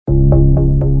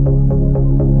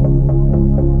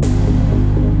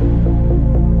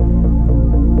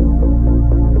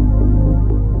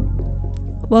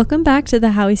Welcome back to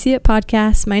the How We See It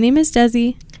podcast. My name is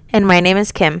Desi. And my name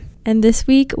is Kim. And this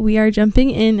week we are jumping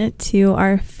into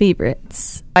our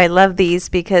favorites. I love these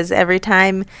because every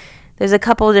time there's a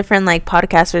couple of different like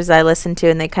podcasters I listen to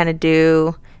and they kind of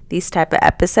do these type of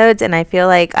episodes, and I feel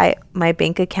like my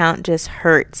bank account just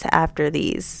hurts after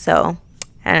these. So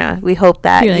I don't know. We hope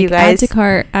that You're like, you guys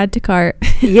add to cart.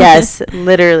 Yes,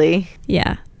 literally.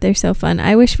 Yeah, they're so fun.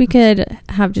 I wish we could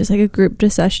have just like a group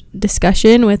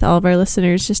discussion with all of our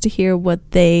listeners just to hear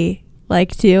what they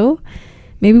like too.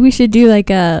 Maybe we should do like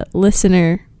a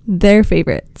listener their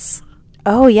favorites.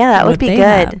 Oh yeah, that would be good.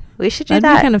 Have. We should do That'd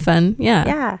that. Be kind of fun. Yeah.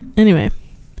 Yeah. Anyway,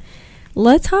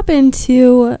 let's hop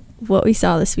into what we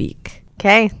saw this week.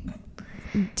 Okay.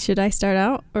 Should I start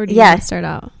out or do you want to start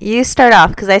out? You start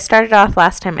off because I started off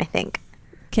last time, I think.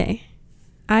 Okay.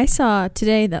 I saw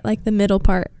today that like the middle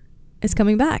part is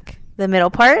coming back. The middle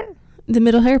part? The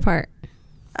middle hair part.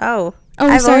 Oh.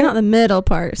 Sorry, not the middle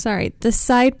part. Sorry, the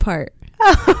side part.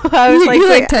 Oh, I was like, you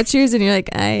like touch yours and you're like,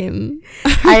 I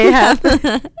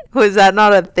have. Was that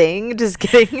not a thing? Just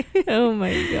kidding. Oh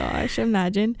my gosh,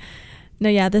 imagine. No,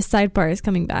 yeah, this side part is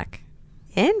coming back.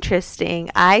 Interesting.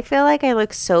 I feel like I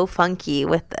look so funky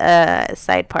with a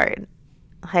side part.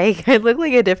 Like I look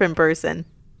like a different person.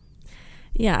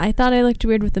 Yeah, I thought I looked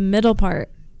weird with the middle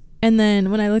part. And then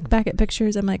when I look back at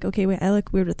pictures, I'm like, okay, wait, I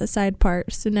look weird with the side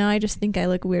part. So now I just think I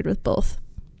look weird with both.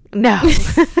 No.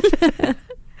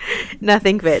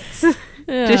 Nothing fits.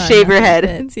 Just shave your head.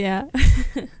 Fits, yeah.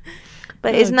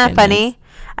 But isn't that funny?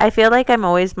 I feel like I'm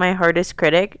always my hardest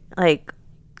critic. Like,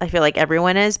 I feel like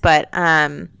everyone is. But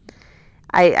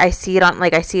I see it on,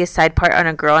 like, I see a side part on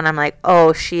a girl, and I'm like,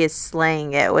 oh, she is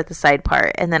slaying it with the side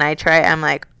part. And then I try, I'm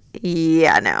like,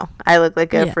 yeah, no. I look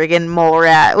like a friggin' mole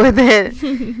rat with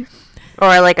it.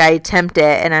 Or, like, I attempt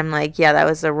it, and I'm like, yeah, that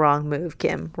was the wrong move,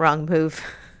 Kim. Wrong move.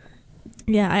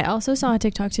 Yeah, I also saw a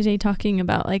TikTok today talking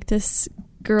about, like, this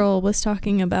girl was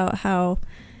talking about how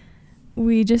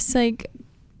we just, like,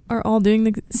 are all doing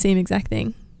the same exact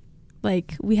thing.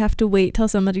 Like, we have to wait till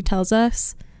somebody tells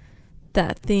us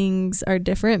that things are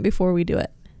different before we do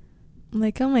it. I'm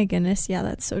like, oh my goodness, yeah,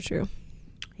 that's so true.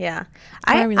 Yeah.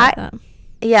 I really like that.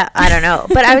 Yeah, I don't know.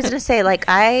 But I was going to say, like,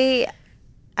 I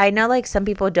know, like, some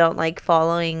people don't like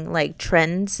following, like,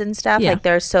 trends and stuff. Yeah. Like,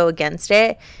 they're so against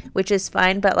it, which is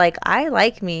fine. But, like, I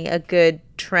like me a good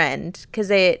trend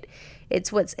because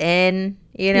it's what's in,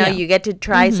 you know. Yeah. You get to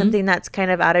try something that's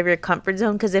kind of out of your comfort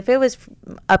zone. Because if it was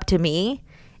up to me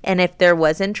and if there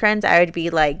wasn't trends, I would be,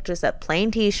 like, just a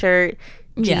plain T-shirt,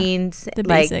 jeans. The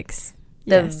like, basics.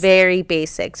 The very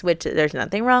basics, which there's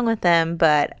nothing wrong with them.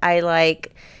 But I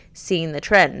like seeing the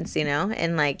trends, you know,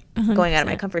 and, like, 100%. Going out of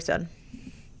my comfort zone.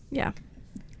 Yeah.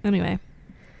 Anyway,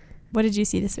 what did you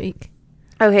see this week?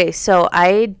 Okay, so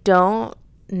I don't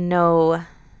know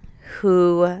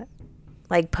who,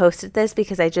 like, posted this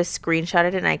because I just screenshotted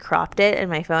it and I cropped it in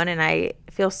my phone, and I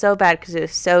feel so bad because it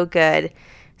was so good.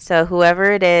 So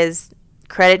whoever it is,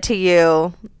 credit to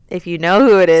you. If you know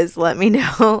who it is, let me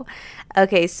know.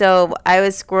 Okay, so I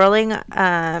was scrolling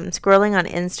on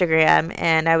Instagram,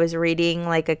 and I was reading,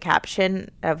 like, a caption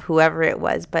of whoever it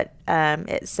was, but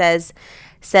it says,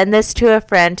 send this to a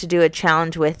friend to do a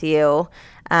challenge with you.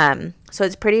 So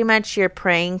it's pretty much you're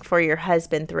praying for your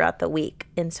husband throughout the week.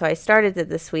 And so I started it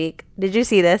this week. Did you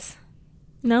see this?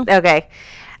 No. Okay.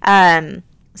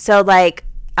 So, like,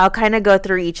 I'll kind of go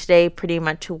through each day, pretty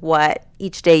much what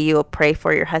each day you will pray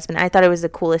for your husband. I thought it was the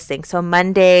coolest thing. So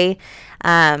Monday,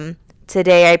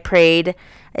 today I prayed.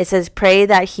 It says, pray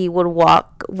that he would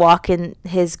walk in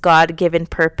his God-given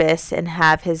purpose and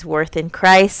have his worth in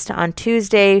Christ. On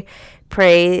Tuesday,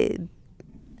 pray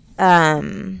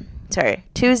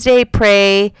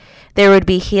there would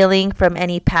be healing from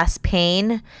any past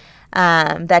pain,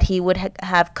 that he would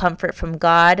have comfort from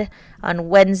God. On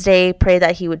Wednesday, pray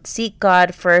that he would seek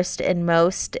God first and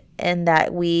most, and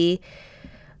that we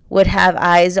would have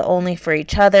eyes only for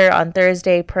each other. On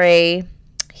Thursday, pray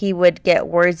he would get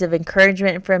words of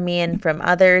encouragement from me and from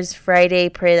others. Friday,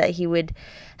 pray that he would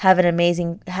have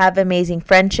amazing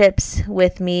friendships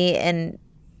with me and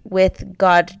with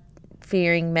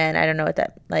God-fearing men. I don't know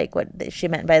what she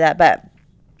meant by that, but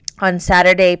on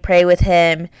Saturday, pray with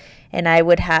him, and I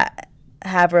would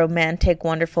have romantic,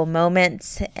 wonderful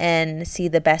moments and see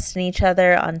the best in each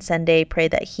other. On Sunday, pray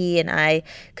that he and I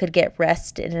could get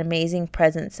rest in an amazing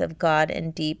presence of God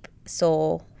and deep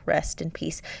soul rest and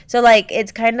peace. So, like,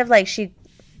 it's kind of like she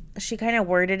kind of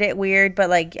worded it weird, but,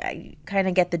 like, I kind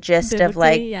of get the gist of,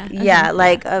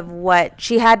 like, of what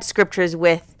she had scriptures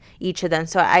with each of them.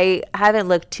 So I haven't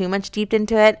looked too much deep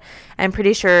into it. I'm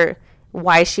pretty sure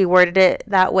why she worded it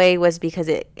that way was because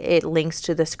it links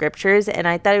to the scriptures. And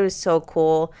I thought it was so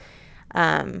cool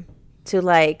to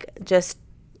like just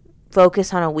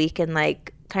focus on a week and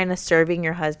like kind of serving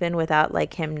your husband without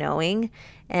like him knowing.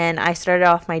 And I started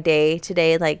off my day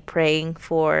today like praying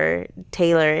for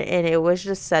Taylor, and it was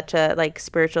just such a like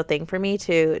spiritual thing for me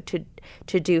to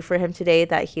do for him today,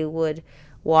 that he would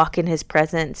walk in his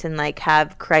presence and like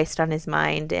have Christ on his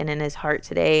mind and in his heart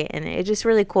today. And it's just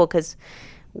really cool because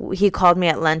he called me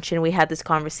at lunch and we had this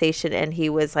conversation, and he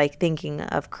was like thinking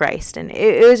of Christ, and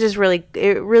it was just really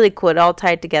cool. It all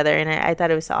tied together, and I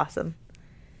thought it was awesome.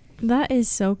 That is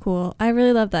so cool. I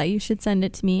really love that. You should send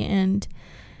it to me. And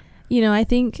I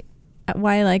think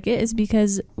why I like it is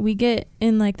because we get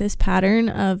in like this pattern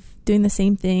of doing the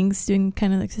same things, doing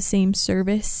kind of like the same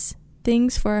service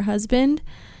things for our husband,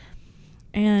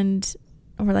 and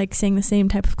we're like saying the same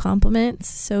type of compliments.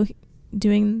 So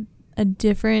doing a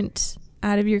different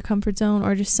out of your comfort zone,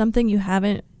 or just something you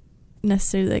haven't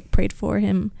necessarily like prayed for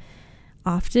him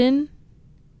often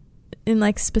in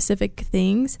like specific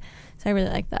things. So I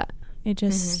really like that. It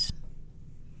just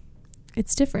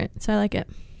it's different. So I like it.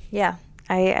 Yeah,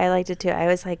 I liked it too. I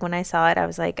was like, when I saw it, I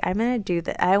was like, I'm going to do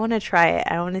that. I want to try it.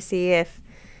 I want to see if,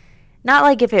 not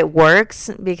like if it works,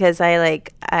 because I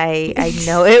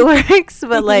know it works,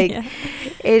 but like,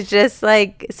 it's just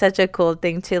like such a cool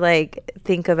thing to like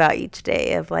think about each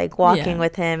day of like walking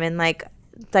with him. And like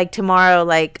tomorrow,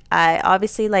 like I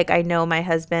obviously like, I know my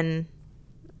husband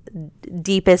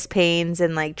deepest pains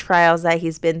and like trials that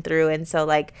he's been through. And so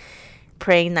like,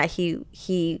 praying that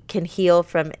he can heal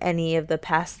from any of the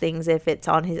past things, if it's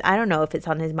on his, I don't know if it's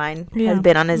on his mind, has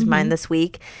been on his mind this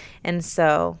week. And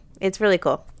so it's really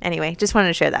cool. Anyway, just wanted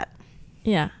to share that.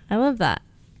 Yeah, I love that.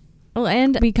 Well,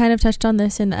 and we kind of touched on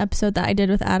this in the episode that I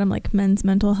did with Adam, like men's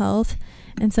mental health.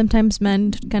 And sometimes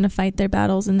men kind of fight their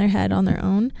battles in their head on their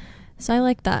own. So I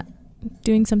like that,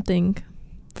 doing something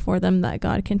for them that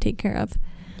God can take care of.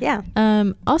 Yeah.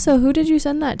 Also, who did you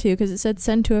send that to? Because it said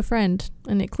send to a friend,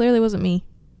 and it clearly wasn't me.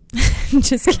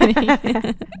 Just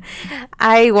kidding.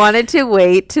 I wanted to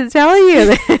wait to tell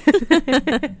you.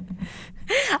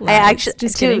 I actually,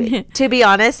 just kidding. To be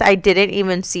honest, I didn't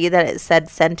even see that it said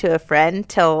send to a friend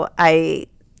till I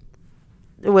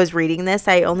was reading this.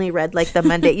 I only read like the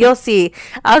Monday. You'll see.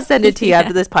 I'll send it to you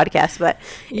after this podcast, but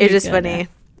it's just funny.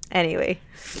 Anyway.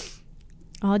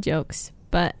 All jokes.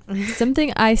 But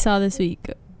something I saw this week,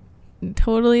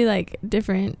 totally like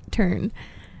different turn,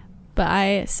 but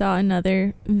I saw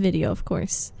another video, of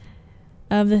course,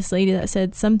 of this lady that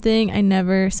said some things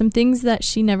that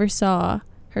she never saw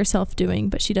herself doing,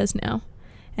 but she does now.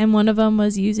 And one of them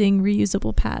was using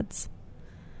reusable pads.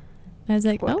 I was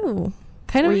like, oh,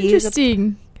 kind of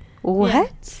interesting. What?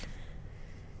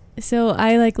 Yeah. So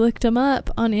I like looked them up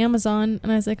on Amazon,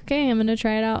 and I was like, okay, I'm going to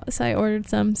try it out. So I ordered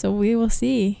some, so we will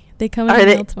see. They come in the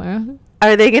mail tomorrow.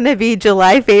 Are they going to be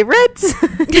July favorites?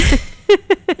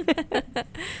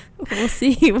 We'll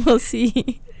see. We'll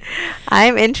see.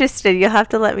 I'm interested. You'll have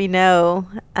to let me know.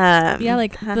 Yeah,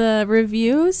 like the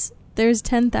reviews, there's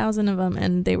 10,000 of them,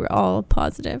 and they were all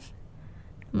positive.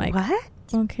 I'm like, what?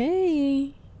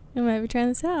 Okay. I might be trying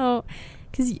this out.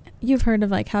 Because you've heard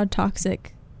of like how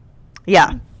toxic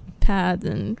pads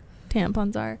and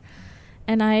tampons are.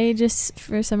 And I just,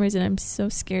 for some reason, I'm so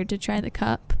scared to try the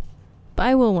cup. But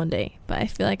I will one day. But I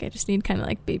feel like I just need kind of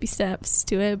like baby steps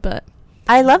to it. But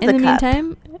I love the cup. In the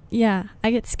meantime, yeah,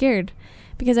 I get scared.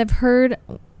 Because I've heard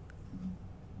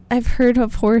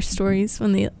of horror stories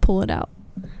when they pull it out.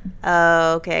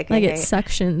 Oh, okay. Like it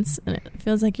suctions, and it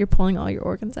feels like you're pulling all your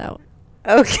organs out.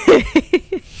 Okay.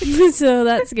 So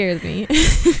that scares me.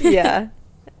 Yeah.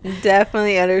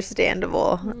 Definitely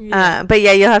understandable. Yeah. But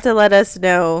yeah, you'll have to let us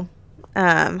know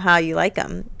how you like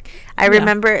them. I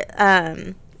remember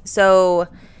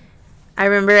I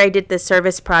remember I did this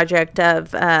service project of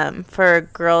for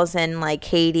girls in like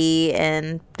Haiti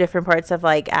and different parts of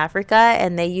like Africa,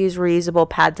 and they use reusable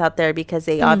pads out there because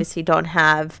they obviously don't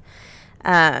have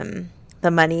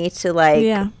the money to like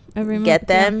get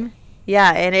them.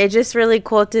 Yeah, and it's just really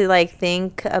cool to like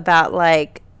think about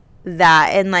like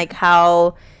that, and like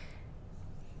how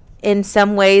in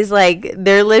some ways like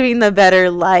they're living the better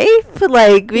life,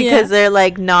 like because they're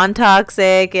like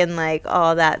non-toxic and like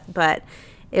all that. But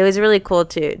it was really cool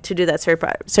to do that service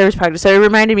project. So it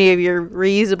reminded me of your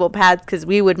reusable pads, because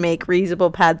we would make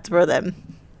reusable pads for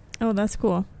them. Oh, that's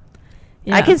cool.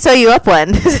 Yeah. I can sew you up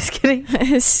one. Just kidding.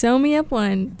 Sew me up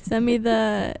one. Send me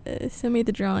the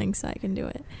drawing so I can do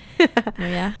it.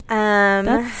 Yeah.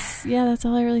 That's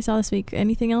all I really saw this week.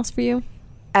 Anything else for you?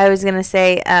 I was going to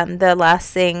say the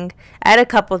last thing, I had a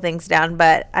couple things down,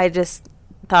 but I just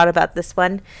thought about this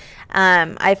one.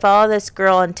 I follow this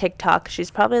girl on TikTok.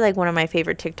 She's probably like one of my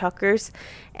favorite TikTokers.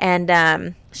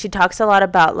 And she talks a lot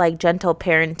about like gentle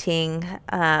parenting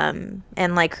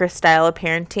and like her style of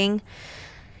parenting.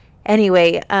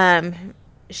 Anyway,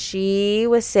 she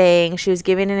was saying, she was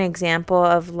giving an example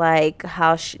of like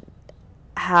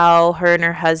how her and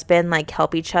her husband like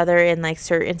help each other in like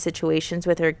certain situations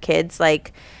with her kids,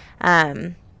 like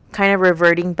kind of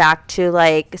reverting back to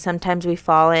like sometimes we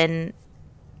fall in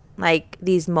like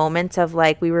these moments of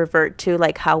like we revert to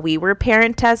like how we were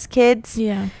parent as kids.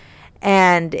 Yeah.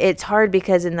 And it's hard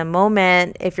because in the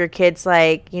moment, if your kid's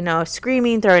like, you know,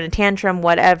 screaming, throwing a tantrum,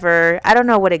 whatever, I don't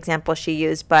know what example she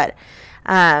used, but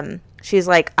she's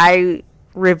like, I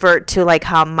revert to like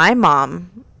how my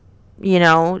mom, you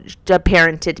know,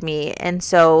 parented me. And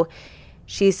so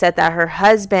she said that her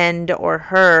husband or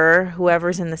her,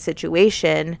 whoever's in the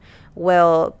situation,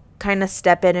 will kind of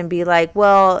step in and be like,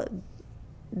 well,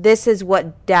 this is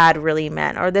what dad really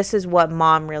meant, or this is what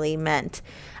mom really meant.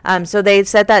 So they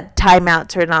said that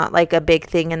timeouts are not like a big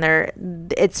thing in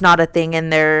it's not a thing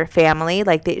in their family.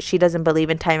 Like she doesn't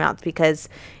believe in timeouts because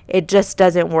it just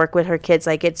doesn't work with her kids.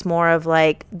 Like it's more of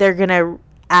like, they're going to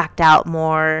act out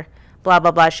more, blah, blah,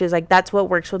 blah. She was like, that's what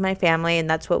works with my family and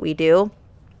that's what we do.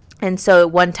 And so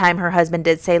one time her husband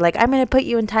did say like, I'm going to put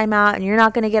you in timeout and you're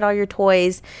not going to get all your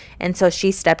toys. And so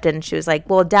she stepped in and she was like,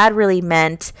 well, dad really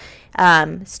meant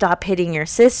stop hitting your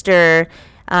sister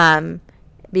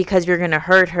because you're going to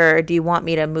hurt her. Do you want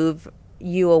me to move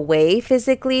you away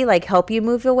physically, like help you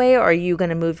move away, or are you going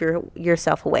to move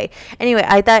yourself away? Anyway,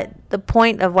 I thought the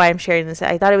point of why I'm sharing this,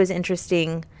 I thought it was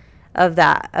interesting of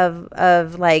that,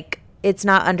 of like, it's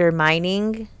not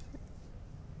undermining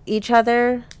each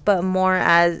other, but more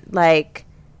as like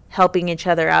helping each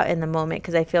other out in the moment.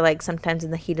 Because I feel like sometimes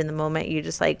in the heat of the moment, you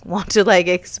just like want to like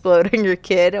explode on your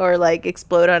kid or like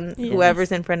explode on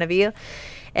whoever's in front of you.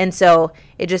 And so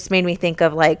it just made me think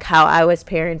of like how I was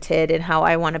parented and how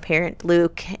I want to parent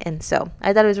Luke. And so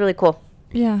I thought it was really cool.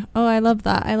 Yeah. Oh, I love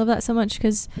that. I love that so much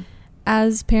because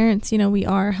as parents, you know, we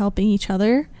are helping each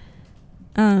other.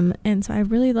 And so I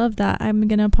really love that. I'm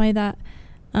going to apply that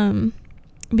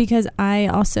because I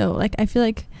also like, I feel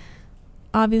like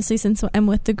obviously since I'm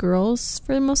with the girls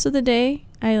for most of the day,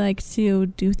 I like to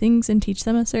do things and teach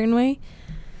them a certain way.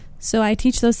 So I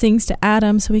teach those things to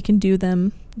Adam so we can do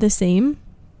them the same.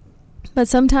 But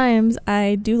sometimes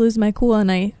I do lose my cool and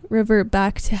I revert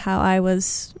back to how I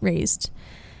was raised.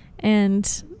 And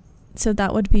so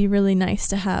that would be really nice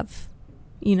to have,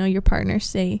 you know, your partner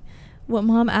say what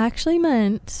mom actually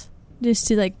meant, just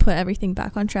to like put everything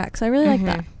back on track. So I really like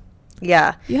that.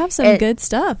 Yeah. You have some good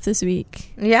stuff this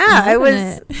week. Yeah, I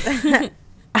was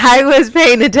I was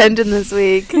paying attention this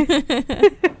week.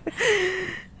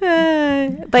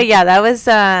 But yeah, that was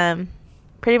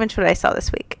pretty much what I saw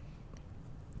this week.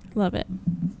 Love it.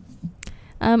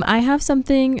 I have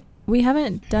something, we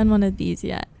haven't done one of these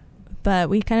yet, but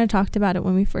we kind of talked about it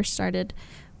when we first started,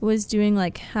 was doing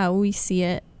like how we see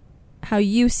it, how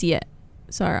you see it.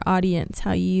 So our audience,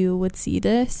 how you would see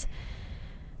this.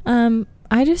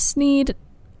 I just need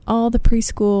all the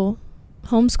homeschool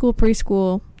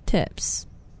preschool tips,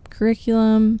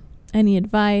 curriculum, any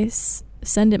advice.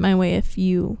 Send it my way if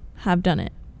you have done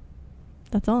it.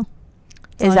 That's all.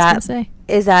 Is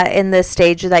that in the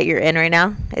stage that you're in right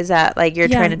now? Is that like you're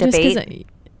trying to debate?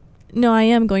 No, I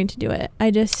am going to do it.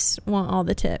 I just want all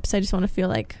the tips. I just want to feel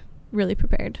like really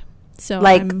prepared. So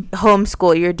like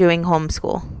homeschool, you're doing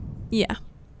homeschool. Yeah.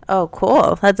 Oh,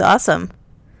 cool. That's awesome.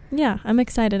 Yeah, I'm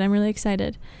excited. I'm really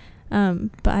excited. But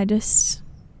I just,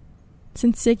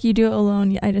 since you do it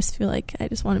alone, I just feel like I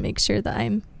just want to make sure that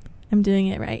I'm doing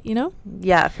it right, you know?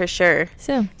 Yeah, for sure.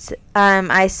 So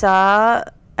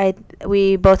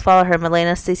we both follow her,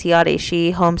 Milena Ciciotti.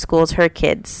 She homeschools her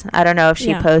kids. I don't know if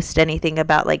she posts anything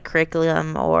about like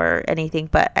curriculum or anything,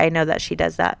 but I know that she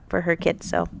does that for her kids.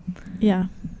 So yeah,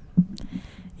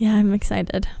 I'm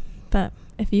excited. But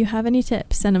if you have any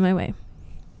tips, send them my way.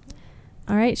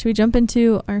 All right, should we jump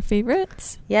into our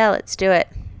favorites? Yeah, let's do it.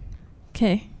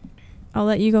 Okay, I'll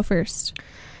let you go first.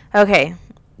 Okay.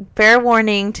 Fair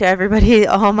warning to everybody,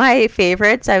 all my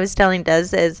favorites I was telling Des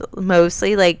is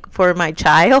mostly like for my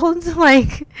child.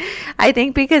 Like I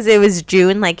think because it was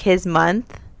June, like his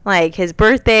month, like his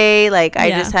birthday, like I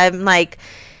just had like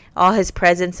all his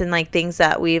presents and like things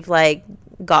that we've like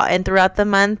gotten throughout the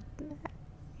month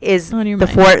is on your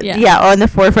mind. On the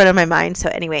forefront of my mind. So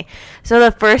anyway, so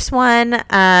the first one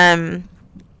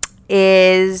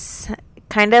is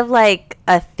kind of like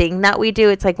a thing that we do.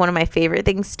 It's like one of my favorite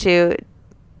things to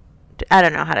I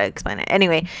don't know how to explain it.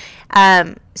 Anyway,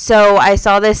 so I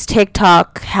saw this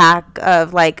TikTok hack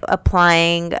of like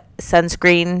applying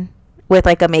sunscreen with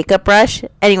like a makeup brush.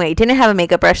 Anyway, didn't have a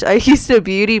makeup brush. I used a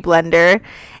beauty blender,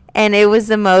 and it was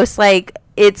the most like,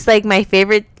 it's like my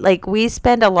favorite. Like, we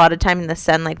spend a lot of time in the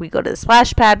sun. Like, we go to the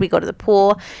splash pad, we go to the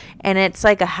pool, and it's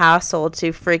like a hassle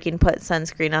to freaking put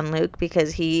sunscreen on Luke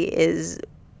because he is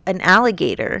an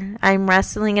alligator. I'm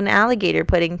wrestling an alligator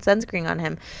putting sunscreen on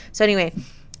him. So anyway,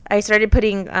 I started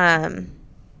putting the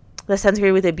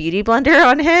sunscreen with a beauty blender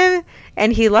on him,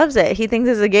 and he loves it. He thinks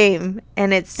it's a game,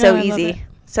 and it's so easy.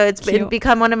 So it's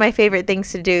become one of my favorite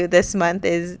things to do this month.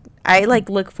 Is I like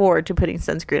look forward to putting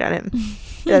sunscreen on him.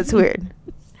 That's weird.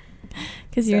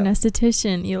 Because you're an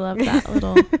esthetician. You love that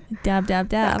little dab, dab,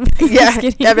 dab. Yeah.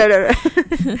 Dab, dab,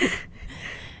 dab.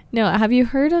 No, have you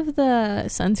heard of the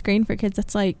sunscreen for kids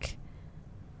that's like,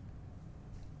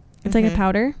 it's like a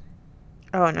powder?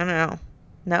 Oh,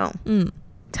 no.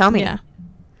 Tell me. Yeah.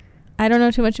 I don't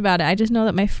know too much about it. I just know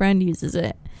that my friend uses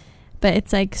it. But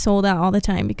it's like sold out all the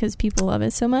time because people love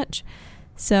it so much.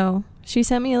 So she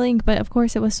sent me a link, but of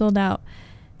course it was sold out.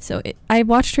 So I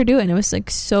watched her do it, and it was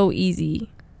like so easy.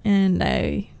 And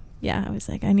I was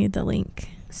like, I need the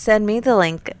link. Send me the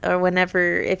link, or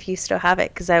whenever, if you still have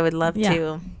it, because I would love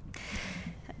to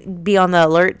be on the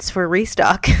alerts for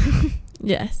restock.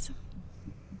 Yes.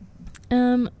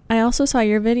 I also saw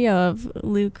your video of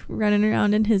Luke running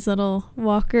around in his little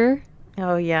walker.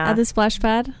 Oh yeah. At the splash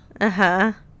pad.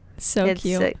 Uh-huh. So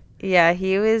cute. Yeah,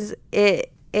 he was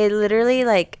it literally,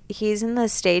 like, he's in the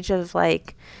stage of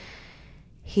like,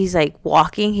 he's like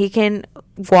walking. He can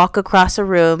walk across a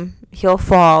room. He'll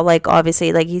fall. Like,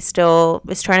 obviously, like, he still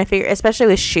is trying to figure, especially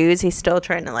with shoes, he's still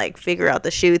trying to like figure out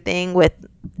the shoe thing with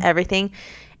everything.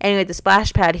 Anyway, the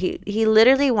splash pad, he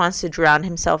literally wants to drown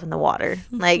himself in the water.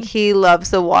 Like, he loves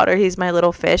the water. He's my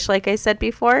little fish, like I said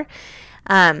before.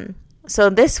 So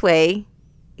this way,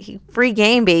 free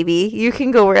game, baby. You can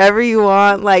go wherever you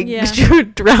want. Like,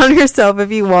 drown yourself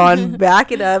if you want.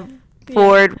 Back it up,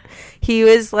 forward. He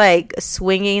was like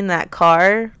swinging that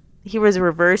car. He was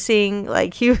reversing.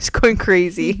 Like, he was going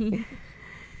crazy.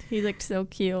 He looked so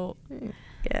cute.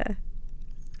 Yeah.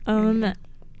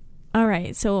 All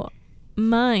right. So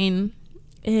mine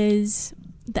is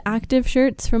the active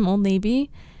shirts from Old Navy.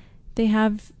 They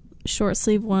have short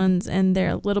sleeve ones, and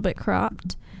they're a little bit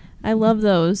cropped. I love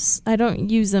those. I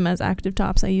don't use them as active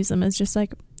tops. I use them as just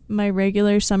like my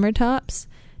regular summer tops,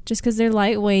 just because they're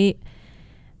lightweight,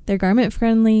 they're garment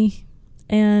friendly,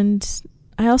 and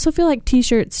I also feel like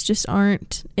t-shirts just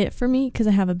aren't it for me because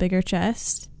I have a bigger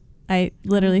chest. I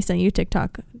literally sent you a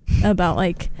TikTok about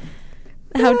like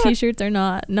how t-shirts are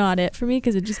not it for me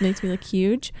because it just makes me look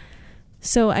huge.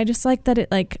 So I just like that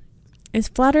it like is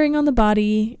flattering on the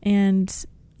body and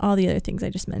all the other things I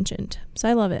just mentioned. So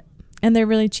I love it. And they're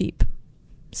really cheap.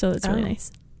 So it's really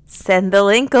nice. Send the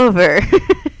link over.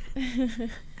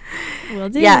 Will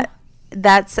do. Yeah.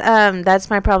 That's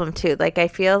my problem too. Like, I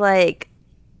feel like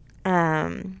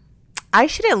I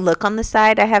shouldn't look on the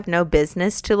side. I have no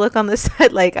business to look on the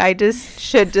side. Like, I just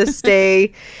should just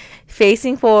stay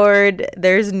facing forward.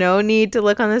 There's no need to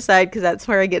look on the side because that's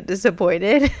where I get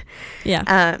disappointed.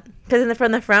 Yeah. Because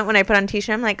from the front, when I put on a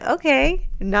t-shirt, I'm like, okay,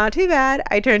 not too bad.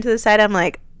 I turn to the side, I'm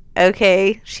like,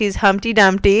 okay, she's Humpty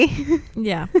Dumpty.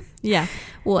 Yeah.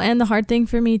 Well, and the hard thing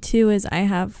for me too is I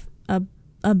have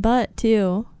a butt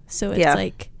too, so it's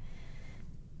like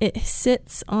it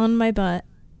sits on my butt.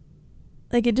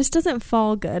 Like, it just doesn't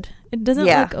fall good. It doesn't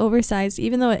look oversized,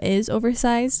 even though it is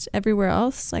oversized everywhere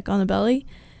else, like on the belly,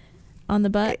 on the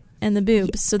butt, and the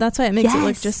boobs. So that's why it makes it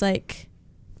look just like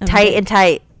tight and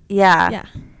tight. Yeah.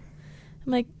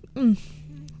 I'm like,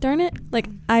 darn it. Like,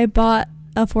 I bought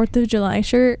a 4th of July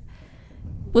shirt.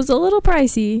 Was a little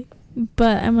pricey,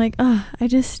 but I'm like, I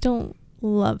just don't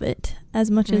love it as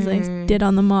much as I did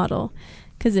on the model,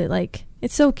 because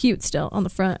it's so cute still on the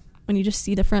front when you just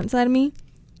see the front side of me.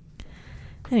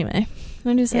 Anyway,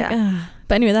 I'm just like,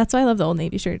 But anyway, that's why I love the Old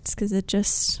Navy shirts, because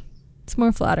it's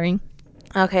more flattering.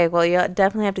 Okay, well, you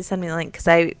definitely have to send me the link, because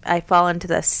I fall into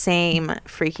the same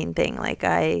freaking thing. Like,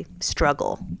 I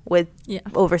struggle with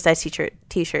oversized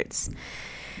t-shirts.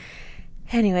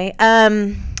 Anyway,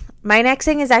 my next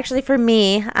thing is actually for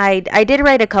me. I did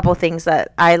write a couple things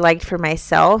that I liked for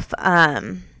myself. I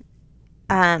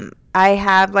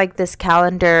have like this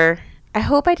calendar. I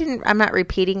hope I'm not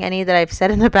repeating any that I've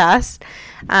said in the past.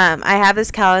 I have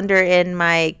this calendar in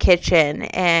my kitchen,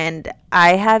 and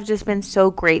I have just been so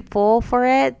grateful for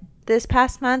it this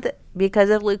past month because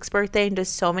of Luke's birthday and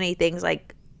just so many things.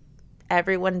 Like,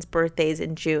 everyone's birthdays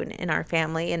in June in our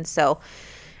family, and so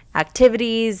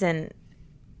activities and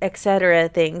etc.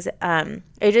 things.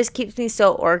 It just keeps me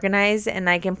so organized, and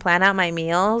I can plan out my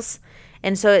meals.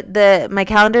 And so my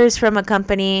calendar is from a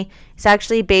company. It's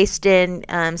actually based in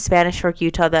Spanish Fork,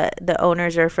 Utah. The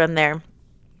owners are from there.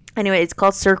 Anyway, it's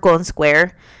called Circle and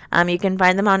Square. You can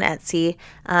find them on Etsy,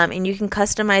 and you can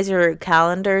customize your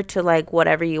calendar to like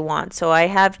whatever you want. So I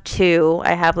have two.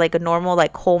 I have like a normal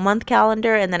like whole month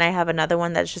calendar, and then I have another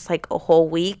one that's just like a whole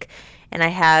week. And I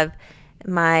have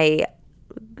my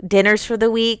dinners for the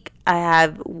week. I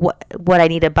have what I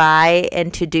need to buy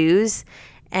and to-dos.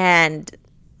 And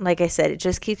like I said, it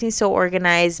just keeps me so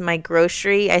organized. My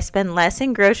grocery, I spend less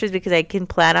in groceries because I can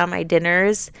plan out my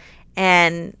dinners.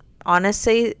 And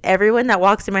honestly, everyone that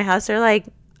walks in my house are like,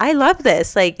 I love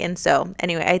this. Like, and so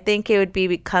anyway, I think it would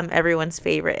become everyone's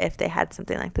favorite if they had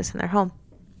something like this in their home.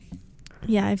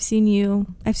 Yeah, I've seen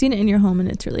it in your home, and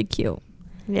it's really cute.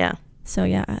 Yeah. So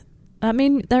yeah,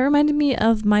 that reminded me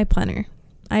of my planner.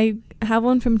 I have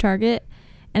one from Target,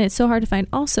 and it's so hard to find.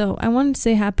 Also, I wanted to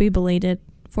say happy belated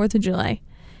 4th of July.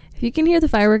 If you can hear the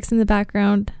fireworks in the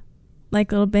background,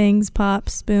 like little bangs,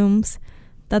 pops, booms,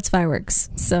 that's fireworks.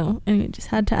 So anyway, just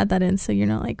had to add that in so you're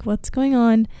not like, what's going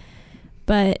on?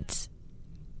 But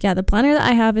yeah, the planner that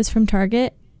I have is from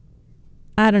Target.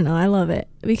 I don't know. I love it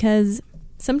because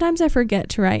sometimes I forget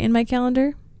to write in my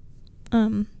calendar.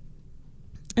 And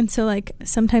so like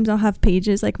sometimes I'll have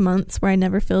pages like months where I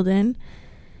never filled in.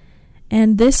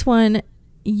 And this one,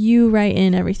 you write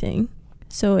in everything.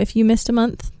 So if you missed a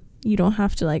month, you don't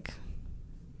have to like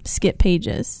skip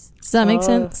pages. Does that make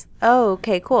sense? Oh,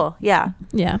 okay, cool. Yeah.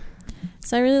 Yeah.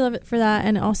 So I really love it for that.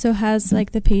 And it also has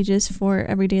like the pages for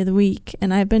every day of the week.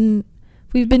 And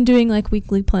we've been doing like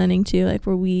weekly planning too, like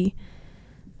where we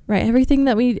write everything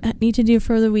that we need to do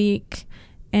for the week.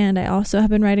 And I also have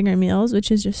been writing our meals,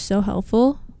 which is just so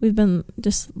helpful. We've been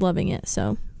just loving it.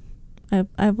 So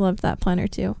I've loved that planner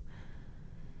too.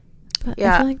 But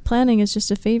yeah. I feel like planning is just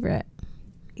a favorite.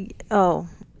 Oh,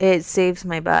 it saves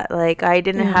my butt. Like I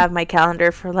didn't have my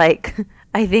calendar for like,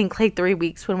 I think like 3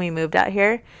 weeks when we moved out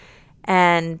here.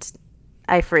 And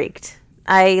I freaked.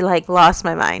 I like lost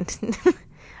my mind.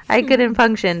 I couldn't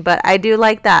function, but I do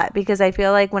like that because I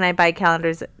feel like when I buy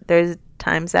calendars, there's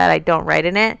times that I don't write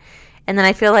in it. And then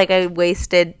I feel like I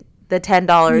wasted the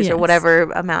 $10 or whatever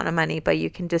amount of money, but you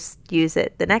can just use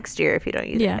it the next year if you don't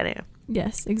use it. Anyway.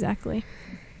 Yes, exactly.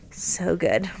 So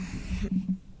good.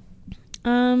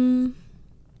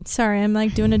 Sorry, I'm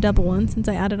like doing a double one since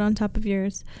I added on top of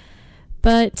yours.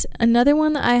 But another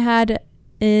one that I had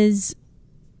is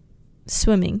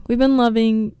swimming. We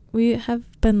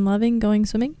have been loving going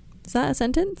swimming. Is that a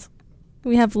sentence?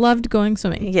 We have loved going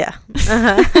swimming. Yeah.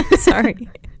 Uh-huh. Sorry.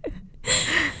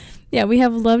 Yeah, we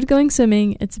have loved going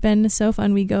swimming. It's been so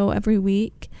fun. We go every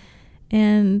week,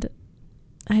 and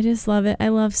I just love it. I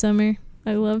love summer.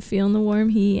 I love feeling the warm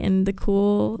heat and the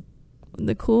cool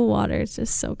water. It's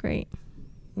just so great.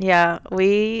 Yeah,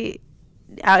 we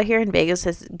out here in Vegas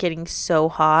is getting so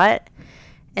hot,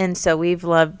 and so we've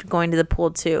loved going to the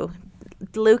pool too.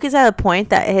 Luke is at a point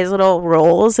that his little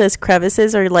rolls, his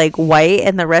crevices are like white,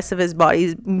 and the rest of his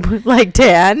body's like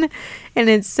tan, and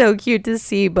it's so cute to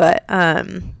see. But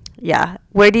yeah,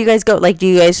 where do you guys go? Like, do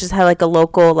you guys just have like a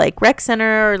local like rec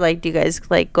center, or like do you guys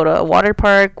like go to a water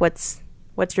park? What's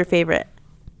your favorite?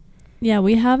 Yeah,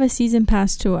 we have a season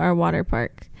pass to our water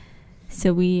park,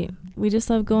 so we just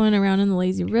love going around in the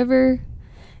lazy river.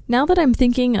 Now that I'm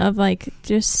thinking of like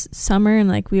just summer and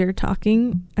like we are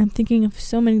talking, I'm thinking of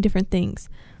so many different things.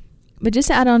 But just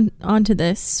to add on to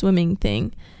this swimming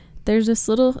thing, there's this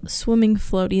little swimming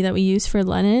floaty that we use for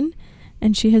Lennon,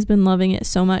 and she has been loving it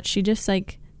so much. She just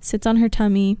like sits on her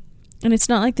tummy, and it's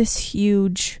not like this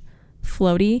huge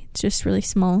floaty. It's just really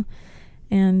small,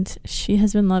 and she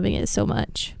has been loving it so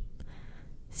much.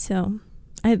 So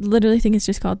I literally think it's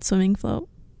just called swimming float.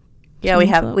 Yeah, we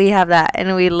have that,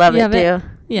 and we love it too.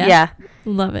 Yeah.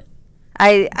 Love it.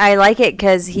 I like it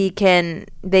because they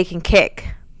can kick.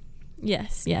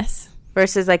 Yes.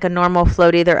 Versus like a normal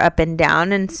floaty, they're up and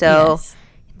down, and so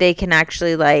they can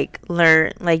actually like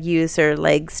learn, like use their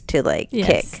legs to like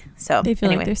kick. So they feel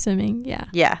like they're swimming.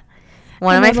 Yeah.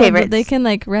 One of my favorites. They can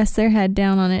like rest their head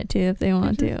down on it too if they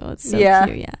want to. It's so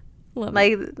cute. Yeah. Love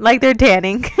it. Like they're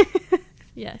tanning.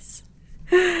 Yes.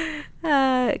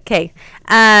 Okay.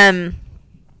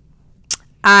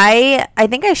 I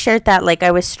think I shared that like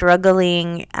I was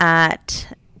struggling at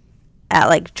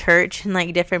like church and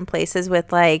like different places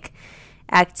with like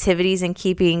activities and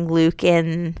keeping Luke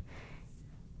in,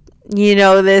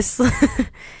 this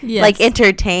like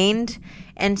entertained.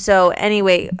 And so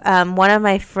anyway, one of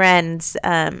my friends,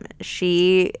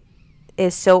 she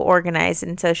is so organized.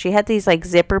 And so she had these like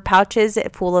zipper pouches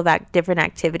full of different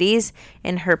activities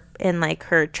in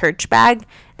her church bag.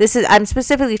 I'm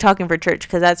specifically talking for church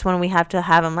because that's when we have to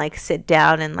have him like sit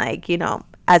down and like, you know,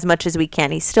 as much as we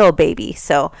can. He's still a baby.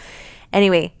 So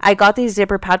anyway, I got these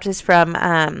zipper pouches from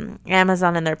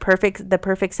Amazon, and they're the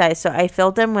perfect size. So I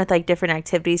filled them with like different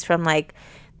activities from like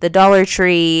the Dollar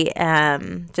Tree,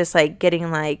 just like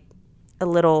getting like a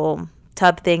little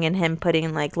tub thing and him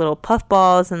putting like little puff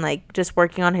balls and like just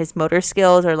working on his motor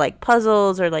skills, or like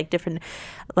puzzles, or like different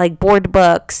like board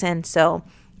books. And so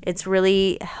it's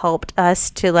really helped us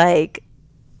to like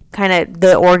kind of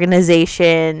the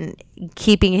organization,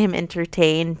 keeping him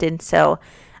entertained. And so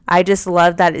I just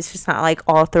love that it's just not like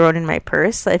all thrown in my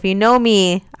purse. So if you know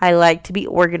me, I like to be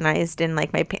organized, and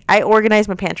like I organize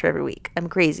my pantry every week. I'm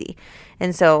crazy.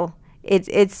 And so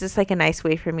it's just like a nice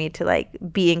way for me to like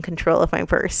be in control of my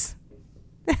purse.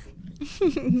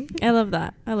 I love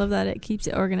that. I love that it keeps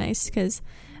it organized, because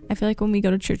I feel like when we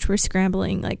go to church, we're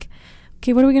scrambling like,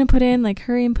 okay, what are we going to put in? Like,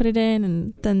 hurry and put it in.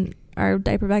 And then our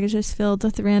diaper bag is just filled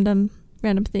with random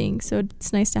things. So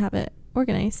it's nice to have it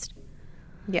organized.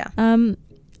 Yeah.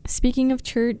 Speaking of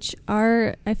church,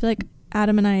 I feel like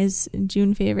Adam and I's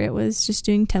June favorite was just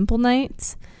doing temple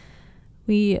nights.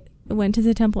 We went to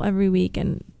the temple every week,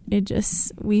 and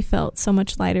we felt so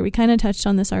much lighter. We kind of touched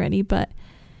on this already, but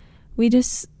we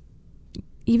just,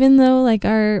 even though like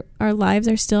our lives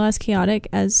are still as chaotic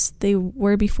as they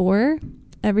were before,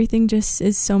 everything just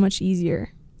is so much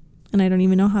easier. And I don't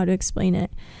even know how to explain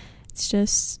it. It's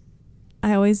just,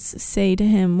 I always say to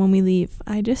him when we leave,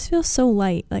 I just feel so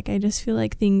light. Like, I just feel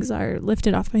like things are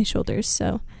lifted off my shoulders.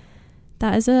 So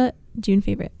that is a June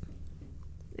favorite.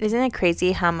 Isn't it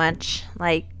crazy how much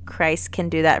like Christ can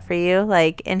do that for you?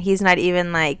 Like, and he's not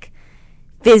even like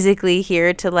physically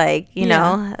here to like, you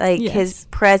know, like yes. His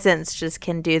presence just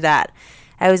can do that.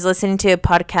 I was listening to a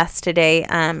podcast today,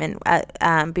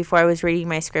 and before I was reading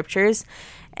my scriptures,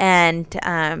 and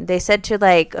they said to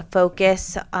like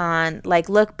focus on like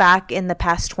look back in the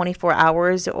past 24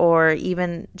 hours or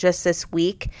even just this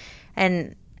week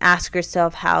and ask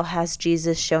yourself, how has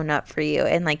Jesus shown up for you?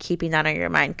 And like keeping that on your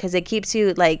mind, because it keeps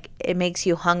you like, it makes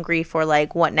you hungry for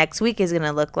like what next week is going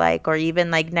to look like, or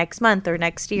even like next month or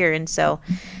next year. And so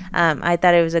I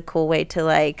thought it was a cool way to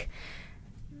like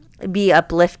be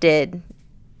uplifted,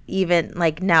 even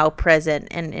like now present,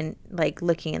 and like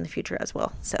looking in the future as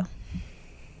well. So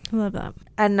I love that.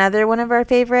 Another one of our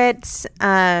favorites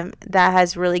that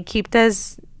has really kept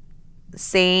us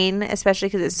sane, especially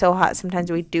because it's so hot, sometimes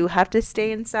we do have to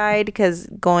stay inside, because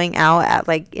going out at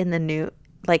like in the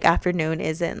afternoon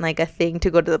isn't like a thing to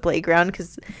go to the playground,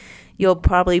 because you'll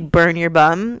probably burn your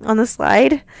bum on the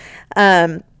slide.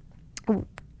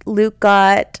 Luke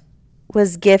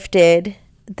was gifted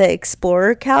the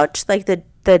Explorer couch, like the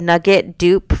Nugget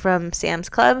dupe from Sam's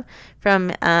Club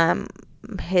from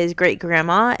his great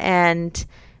grandma, and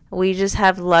we just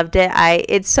have loved it.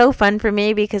 It's so fun for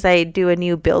me because I do a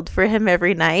new build for him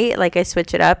every night. Like I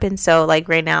switch it up. And so like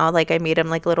right now, like I made him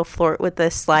like a little fort with the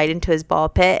slide into his ball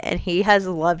pit, and he has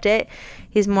loved it.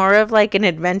 He's more of like an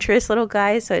adventurous little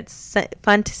guy. So it's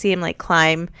fun to see him like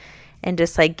climb and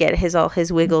just like get all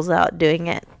his wiggles out doing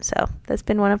it. So that's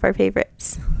been one of our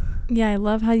favorites. Yeah. I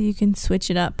love how you can switch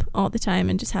it up all the time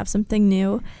and just have something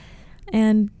new.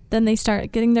 And then they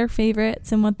start getting their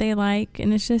favorites and what they like.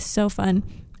 And it's just so fun.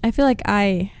 I feel like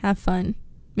I have fun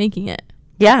making it.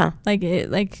 Yeah. Like it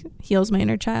like heals my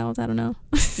inner child. I don't know.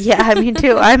 Yeah, me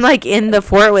too. I'm like in the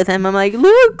fort with him. I'm like,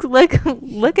 Luke,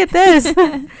 look at this.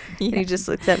 Yeah. And he just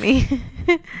looks at me.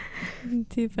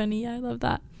 Too funny. I love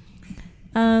that.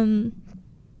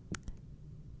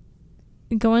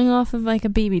 Going off of like a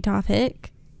baby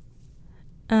topic.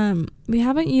 We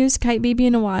haven't used Kite Baby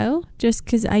in a while, just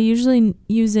because I usually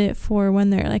use it for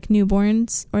when they're like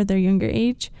newborns or their younger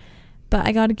age. But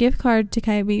I got a gift card to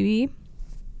Kite Baby.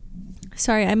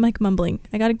 Sorry, I'm like mumbling.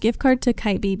 I got a gift card to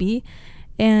Kite Baby,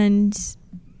 and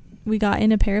we got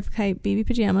in a pair of Kite Baby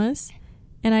pajamas,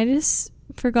 and I just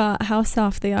forgot how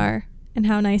soft they are and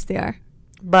how nice they are.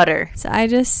 Butter. So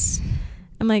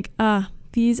I'm like,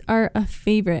 these are a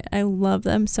favorite. I love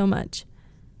them so much.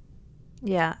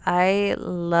 Yeah, I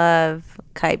love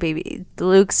Kite Baby.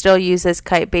 Luke still uses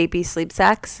Kite Baby sleep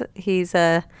sacks. He's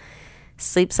a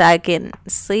sleep sack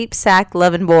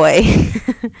loving boy.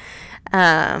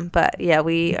 But yeah,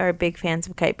 we are big fans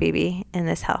of Kite Baby in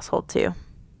this household too.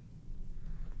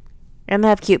 And they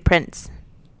have cute prints.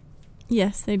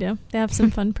 Yes, they do. They have some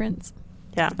fun prints.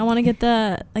 Yeah. I want to get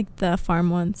the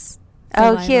farm ones.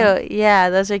 Oh, cute. Yeah,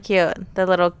 those are cute. The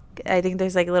little, I think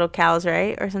there's like little cows,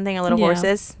 right? Or something, or little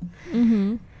horses.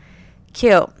 Mm-hmm.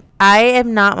 Cute. I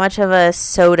am not much of a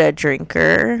soda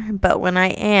drinker, but when I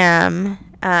am,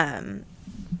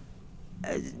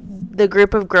 the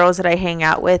group of girls that I hang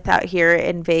out with out here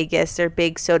in Vegas, they're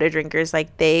big soda drinkers.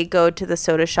 Like, they go to the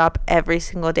soda shop every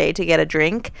single day to get a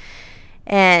drink.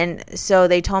 And so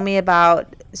they told me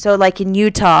about, so like in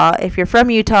Utah, if you're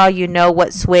from Utah, you know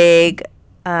what Swig,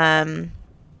 what's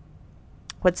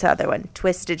the other one?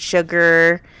 Twisted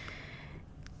Sugar,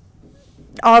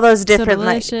 all those different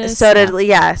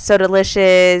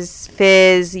Sodalicious,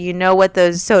 Fizz, you know what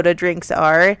those soda drinks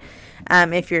are.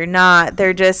 If you're not,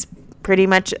 they're just pretty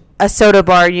much a soda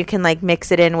bar. You can like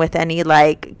mix it in with any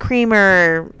like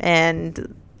creamer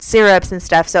and syrups and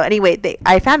stuff. So anyway,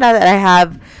 I found out that I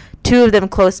have 2 of them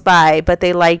close by, but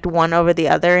they liked one over the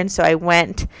other, and so I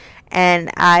went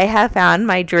and I have found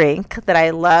my drink that I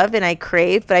love and I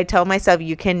crave, but I tell myself,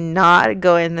 you cannot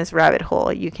go in this rabbit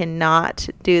hole. You cannot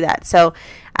do that. So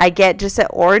I get just an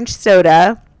orange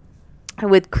soda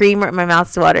with creamer. My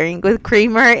mouth's watering, with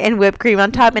creamer and whipped cream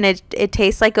on top, and it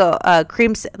tastes like a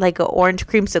orange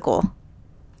creamsicle.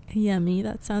 Yummy.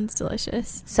 That sounds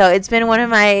delicious. So it's been one of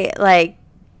my like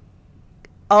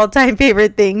all-time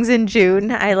favorite things in June.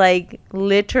 I like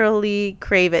literally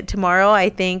crave it. Tomorrow, I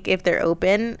think if they're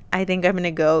open, I think I'm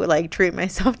gonna go like treat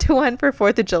myself to one for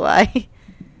 4th of July.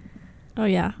 Oh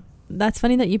yeah, that's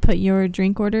funny that you put your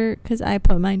drink order, because I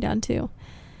put mine down too.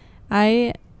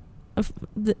 In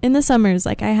the summers,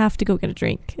 like, I have to go get a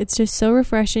drink. It's just so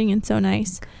refreshing and so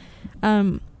nice.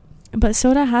 But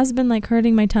soda has been like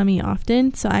hurting my tummy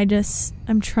often, so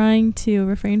I'm trying to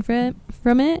refrain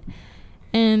from it.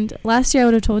 And last year I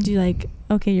would have told you, like,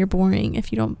 okay, you're boring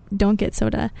if you don't get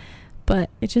soda, but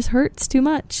it just hurts too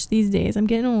much these days. I'm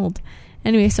getting old.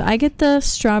 Anyway, so I get the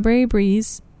Strawberry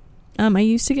Breeze. I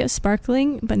used to get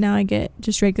sparkling, but now I get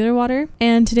just regular water.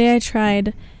 And today I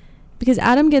tried, because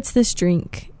Adam gets this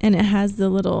drink and it has the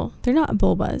little, they're not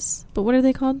Bulbas, but what are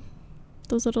they called?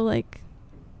 Those little like,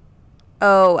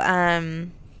 I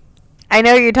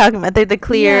know what you're talking about. They're the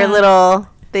clear little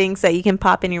things that you can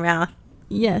pop in your mouth.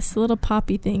 Yes, little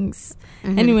poppy things.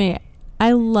 Mm-hmm. Anyway,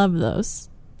 I love those.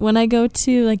 When I go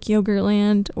to like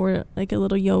Yogurtland or like a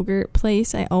little yogurt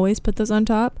place, I always put those on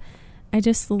top. I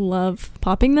just love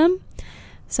popping them.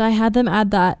 So I had them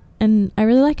add that, and I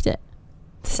really liked it.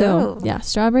 So yeah,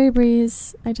 Strawberry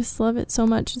Breeze. I just love it so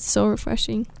much. It's so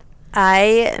refreshing.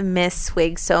 I miss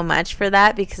Swig so much for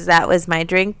that, because that was my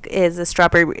drink, is a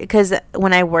strawberry. Because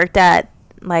when I worked at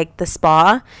like the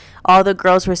spa, all the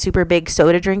girls were super big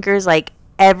soda drinkers. Like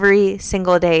every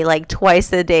single day, like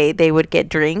twice a day, they would get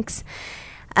drinks,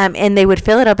 and they would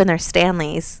fill it up in their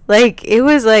Stanleys. Like, it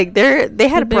was like they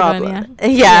had a problem. One,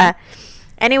 yeah.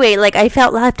 Anyway, like, I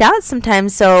felt left out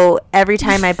sometimes, so every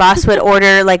time my boss would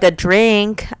order like a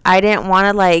drink, I didn't want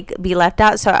to like be left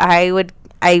out, so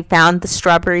I found the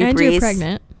Strawberry Breeze. And you're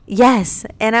pregnant. Yes,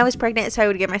 and I was pregnant, so I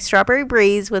would get my Strawberry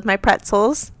Breeze with my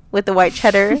pretzels with the white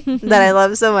cheddar that I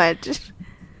love so much.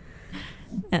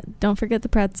 Don't forget the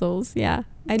pretzels. Yeah,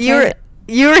 you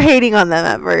were hating on them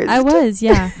at first. I was,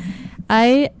 yeah.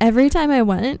 Every time I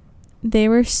went, they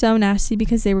were so nasty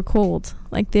because they were cold.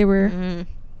 Like, they were,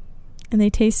 and they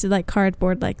tasted like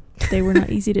cardboard. Like, they were not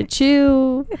easy to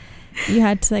chew. You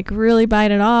had to like really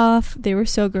bite it off. They were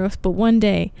so gross. But one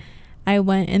day, I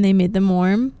went and they made them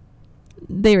warm.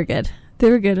 They were good. They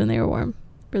were good when they were warm.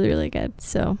 Really, really good.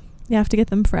 So you have to get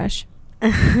them fresh.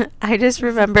 I just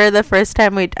remember the first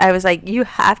time I was like, you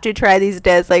have to try these,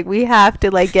 Des. Like, we have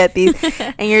to like get these.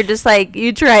 And you're just like,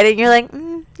 you tried it and you're like,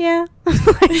 yeah.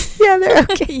 Like, yeah, they're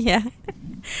okay. Yeah.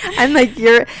 I'm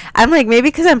like, maybe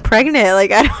because I'm pregnant.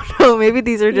 Like, I don't know. Maybe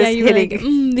these are just hitting.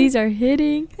 Like, these are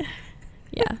hitting.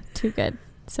 Yeah, too good.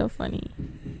 So funny.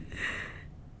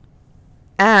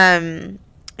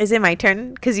 Is it my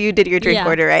turn? Because you did your drink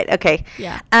order, right? Okay.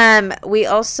 Yeah.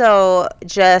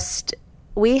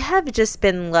 We have just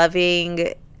been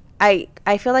loving, I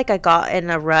feel like I got in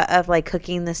a rut of like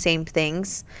cooking the same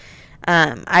things.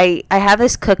 I have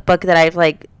this cookbook that I've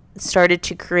like started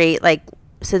to create like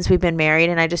since we've been married,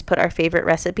 and I just put our favorite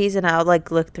recipes, and I'll like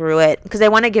look through it because I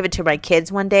want to give it to my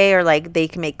kids one day, or like they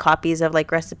can make copies of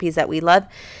like recipes that we love.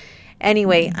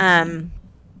 Anyway,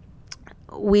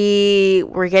 we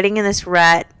were getting in this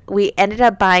rut. We ended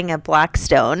up buying a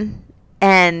Blackstone,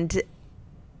 and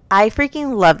I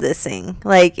freaking love this thing.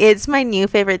 Like, it's my new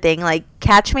favorite thing. Like,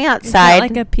 catch me outside. Is that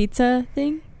like a pizza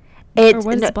thing? Or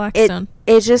what is Blackstone?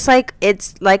 It's just like,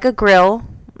 it's like a grill.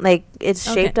 Like, it's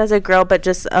shaped as a grill, but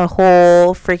just a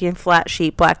whole freaking flat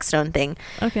sheet Blackstone thing.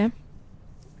 Okay.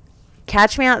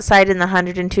 Catch me outside in the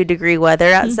 102-degree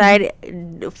weather outside,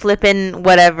 flipping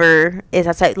whatever is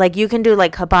outside. Like, you can do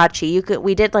like hibachi.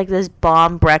 We did like this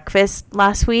bomb breakfast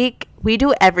last week we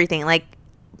do everything. Like,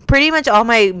 pretty much all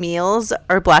my meals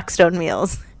are Blackstone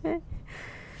meals.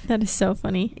 That is so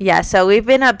funny. Yeah, so we've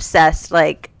been obsessed.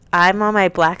 Like, I'm on my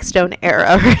Blackstone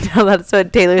era right now. That's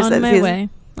what Taylor says. On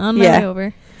my way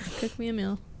over. Cook me a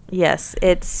meal. Yes,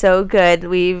 it's so good.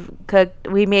 We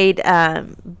made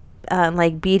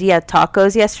like birria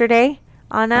tacos yesterday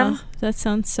on them. Oh, that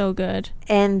sounds so good.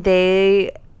 And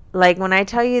they, like, when I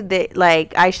tell you that,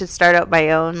 like, I should start up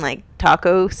my own, like,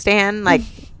 taco stand, like,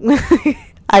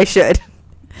 I should.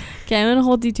 Okay, I'm going to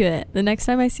hold you to it. The next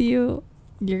time I see you,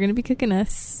 you're going to be cooking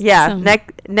us. Yeah,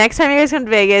 next time you guys come to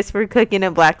Vegas, we're cooking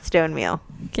a Blackstone meal.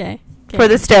 Okay. For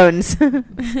the Stones.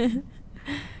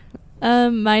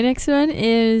 My next one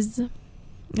is,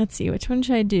 let's see, which one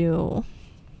should I do?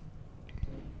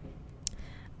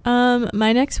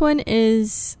 My next one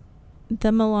is the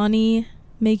Milani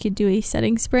Make It Dewy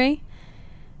setting spray.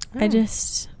 Oh. I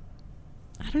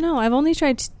don't know. I've only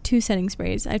tried 2 setting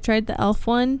sprays. I tried the e.l.f.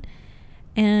 one,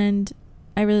 and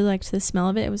I really liked the smell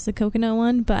of it. It was the coconut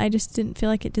one, but I just didn't feel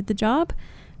like it did the job.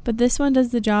 But this one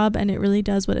does the job, and it really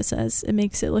does what it says. It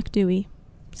makes it look dewy.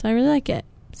 So I really like it.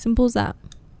 Simple as that.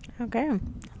 Okay.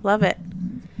 Love it.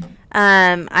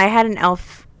 I had an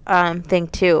e.l.f. Thing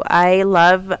too. I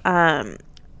love,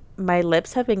 my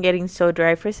lips have been getting so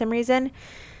dry for some reason.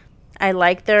 I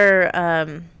like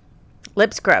their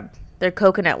lip scrub, their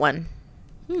coconut one.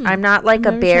 I'm not like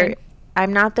a berry.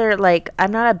 I'm not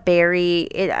a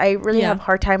berry. I really have a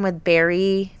hard time with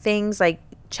berry things like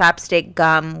chapstick,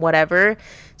 gum, whatever.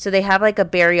 So they have like a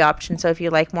berry option. So if you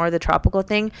like more of the tropical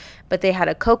thing, but they had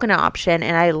a coconut option,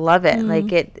 and I love it.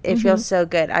 Like it feels so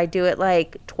good. I do it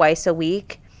like twice a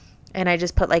week, and I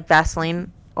just put like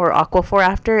Vaseline or Aquaphor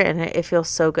after, and it feels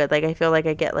so good. Like I feel like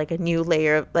I get like a new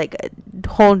layer of like a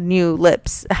whole new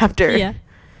lips after. Yeah.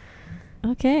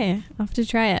 Okay, I'll have to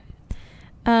try it.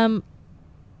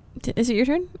 Is it your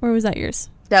turn, or was that yours?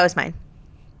 That was mine.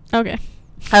 Okay.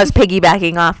 I was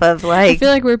piggybacking off of like. I feel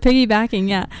like we're piggybacking.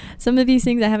 Yeah. Some of these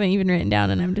things I haven't even written down,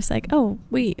 and I'm just like, oh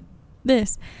wait,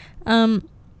 this. I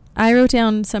wrote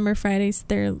down Summer Fridays.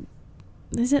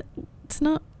 Is it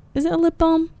a lip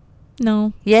balm?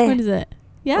 No. Yeah. What is it?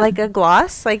 Yeah. Like a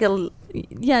gloss, like a.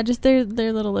 Yeah, just their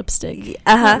little lipstick.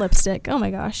 Not lipstick. Oh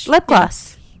my gosh. Lip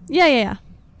gloss. Yeah.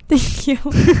 Thank you.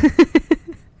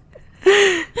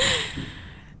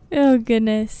 Oh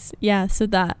goodness. Yeah, so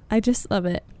that I just love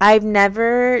it. I've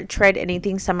never tried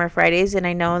anything Summer Fridays, and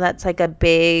I know that's like a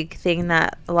big thing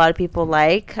that a lot of people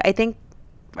like. I think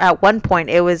at one point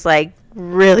it was like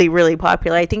really, really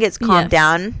popular. I think it's calmed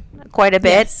down quite a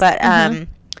bit, but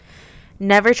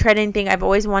never tried anything. I've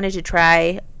always wanted to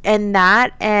try, and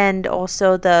that, and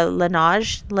also the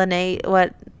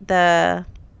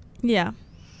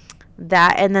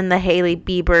that, and then the Hailey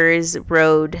Bieber's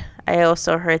Road. I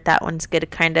also heard that one's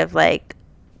good, kind of like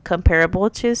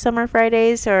comparable to Summer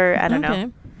Fridays, or I don't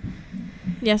know.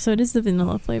 Yeah, so it is the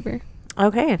vanilla flavor.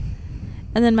 Okay.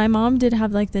 And then my mom did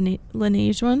have like the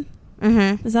Laneige one.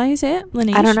 Mm-hmm. Is that how you say it?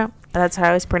 Laneige? I don't know. That's how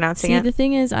I was pronouncing it. See, the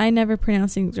thing is, I never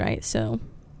pronounce things right, so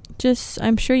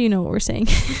I'm sure you know what we're saying.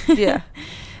 Yeah.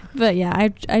 But yeah,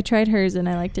 I tried hers and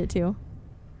I liked it too.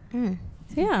 So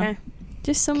yeah. Okay.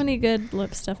 Just so many good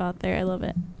lip stuff out there. I love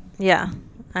it. Yeah.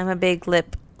 I'm a big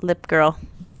lip girl.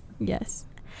 Yes.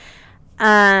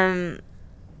 So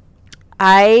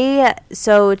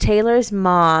Taylor's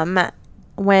mom,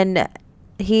 when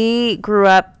he grew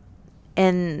up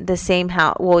in the same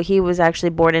house, well, he was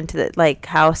actually born into the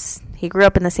house. He grew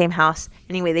up in the same house.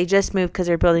 Anyway, they just moved because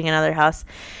they're building another house.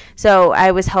 So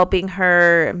I was helping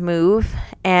her move,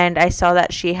 and I saw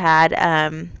that she had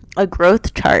a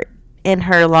growth chart in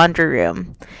her laundry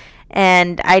room.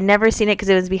 And I'd never seen it because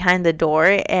it was behind the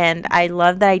door, and I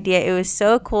loved the idea. It was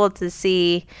so cool to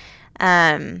see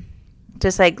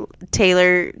just like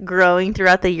Taylor growing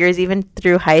throughout the years, even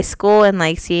through high school, and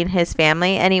like seeing his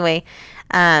family. Anyway,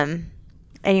 I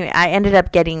ended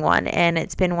up getting one, and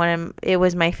it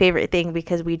was my favorite thing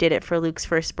because we did it for Luke's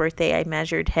first birthday. I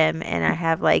measured him, and I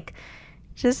have like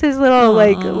just his little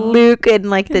like Luke and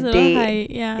like the date.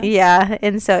 Yeah.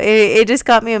 And so it just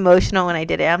got me emotional when I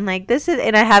did it. I'm like,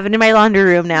 and I have it in my laundry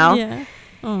room now. Yeah.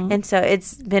 And so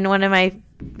it's been one of my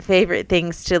favorite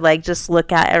things to like just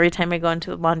look at every time I go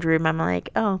into the laundry room. I'm like,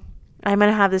 oh, I'm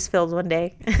going to have this filled one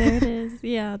day. There it is.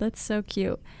 Yeah. That's so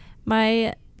cute.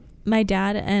 My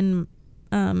dad and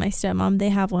my stepmom, they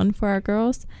have one for our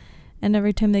girls, and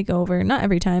every time they go over, not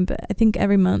every time, but I think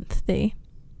every month they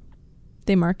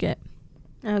mark it.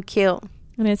 Oh, cute.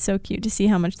 And it's so cute to see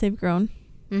how much they've grown.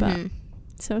 But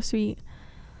so sweet.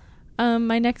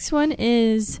 My next one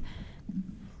is,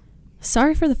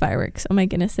 sorry for the fireworks. Oh my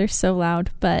goodness, they're so loud.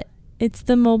 But it's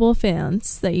the mobile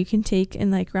fans that you can take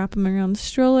and like wrap them around the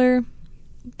stroller.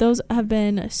 Those have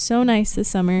been so nice this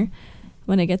summer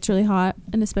when it gets really hot,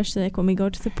 and especially like when we go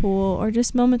to the pool or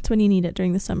just moments when you need it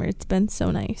during the summer. It's been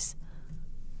so nice.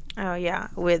 Oh yeah,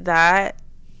 with that,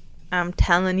 I'm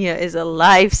telling you, is a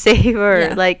lifesaver.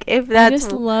 Yeah. Like if that's, I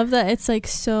just love that it's like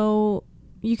so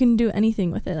you can do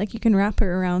anything with it. Like you can wrap it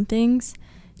around things.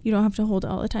 You don't have to hold it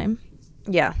all the time.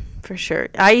 yeah, for sure.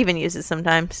 I even use it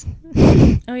sometimes.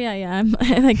 Oh yeah.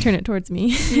 I like turn it towards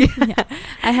me. Yeah.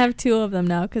 I have 2 of them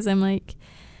now because I'm like,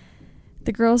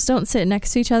 the girls don't sit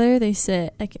next to each other. They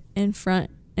sit like in front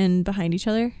and behind each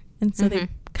other, and so they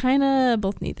kind of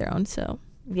both need their own. So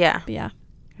Yeah, but yeah.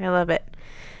 I love it.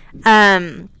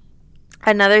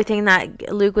 Another thing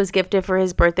that Luke was gifted for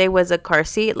his birthday was a car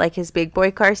seat, like his big boy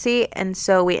car seat. And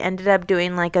so we ended up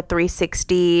doing like a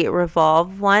 360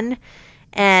 revolve one.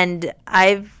 And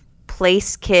I've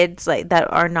placed kids like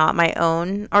that are not my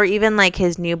own, or even like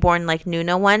his newborn, like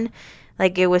Nuna one.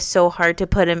 Like it was so hard to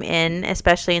put him in,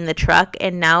 especially in the truck.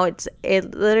 And now it's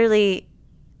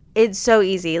so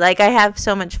easy. Like I have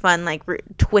so much fun like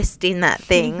twisting that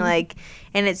thing. Like,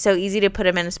 and it's so easy to put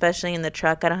him in, especially in the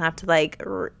truck. I don't have to like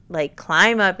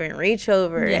climb up and reach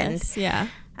over. Yes, and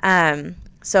yeah.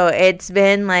 So it's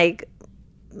been like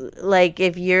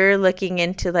if you're looking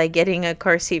into like getting a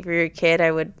car seat for your kid,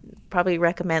 I would probably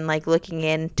recommend like looking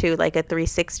into like a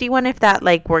 360 one if that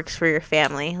like works for your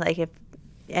family.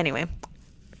 Anyway,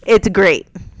 it's great.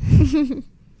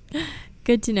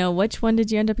 Good to know. Which one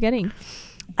did you end up getting?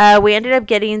 We ended up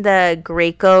getting the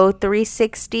Graco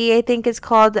 360, I think it's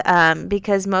called,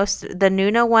 because the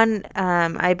Nuna one,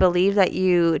 I believe that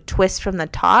you twist from the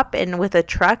top, and with a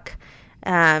truck,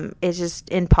 it's just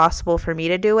impossible for me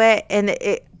to do it. And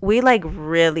we like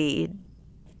really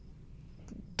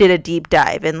did a deep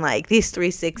dive in like these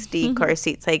 360 car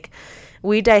seats. Like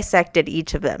we dissected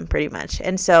each of them pretty much.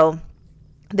 And so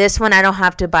this one, I don't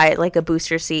have to buy it like a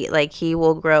booster seat. Like he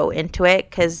will grow into it,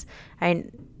 because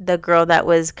the girl that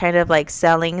was kind of like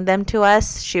selling them to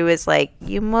us, she was like,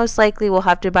 you most likely will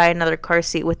have to buy another car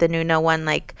seat with the Nuna one,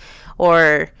 like,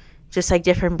 or just like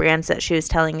different brands that she was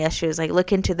telling us. She was like,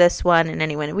 look into this one. And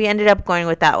anyway, we ended up going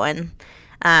with that one.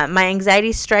 My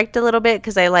anxiety striked a little bit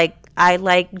because I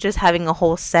like just having a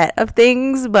whole set of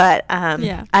things, but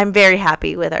Yeah. I'm very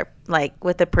happy with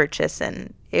with the purchase,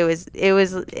 and it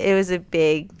was a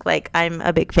big, like, I'm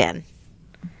a big fan.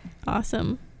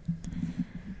 Awesome.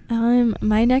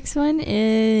 My next one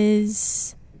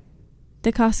is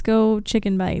the Costco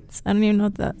chicken bites. I don't even know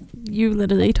that you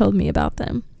literally told me about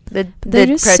them. They're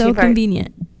just so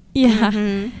convenient. Yeah.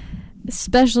 Mm-hmm.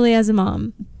 Especially as a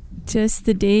mom. Just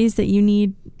the days that you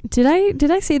need. Did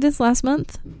I say this last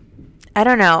month? I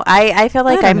don't know. I feel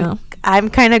like I'm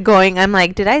kind of going. I'm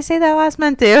like, did I say that last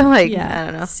month too? Like, yeah. I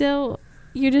don't know. So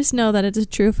you just know that it's a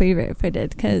true favorite if I did,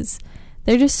 because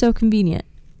they're just so convenient.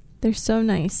 They're so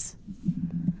nice.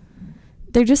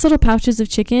 They're just little pouches of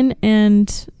chicken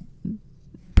and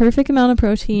perfect amount of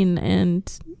protein. And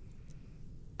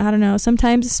I don't know,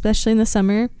 sometimes, especially in the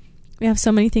summer, we have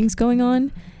so many things going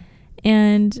on,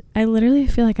 and I literally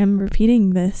feel like I'm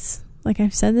repeating this. Like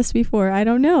I've said this before. I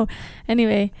don't know.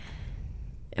 Anyway,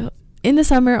 in the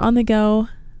summer, on the go,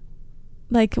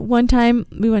 like one time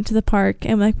we went to the park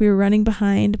and like we were running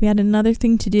behind. We had another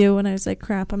thing to do, and I was like,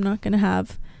 crap, I'm not going to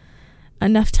have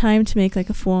enough time to make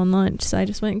like a full-on lunch. So I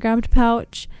just went and grabbed a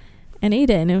pouch and ate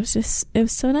it, and it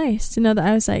was so nice to know that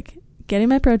I was like getting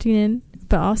my protein in,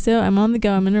 but also I'm on the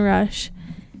go, I'm in a rush,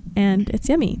 and it's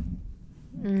yummy.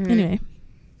 Mm-hmm. Anyway,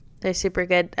 they're super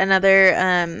good.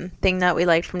 Another thing that we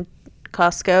liked from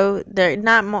Costco, they're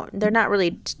not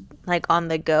really like on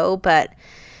the go, but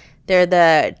they're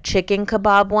the chicken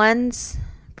kebab ones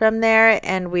from there,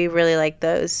 and we really like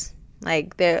those.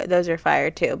 Like those are fire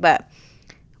too. But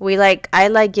I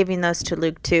like giving those to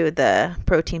Luke too, the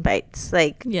protein bites.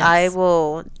 Like, yes.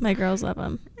 My girls love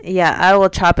them. Yeah, I will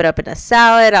chop it up in a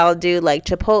salad. I'll do like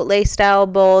Chipotle style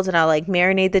bowls, and I'll like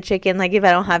marinate the chicken. Like if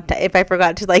I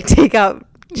forgot to like take out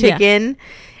chicken,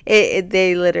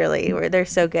 they literally they're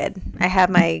so good. I have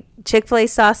my Chick-fil-A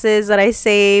sauces that I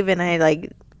save,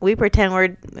 and we pretend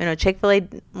we're Chick-fil-A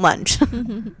lunch.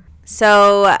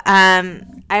 So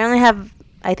I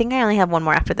think I only have one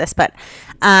more after this, but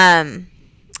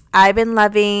I've been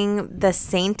loving the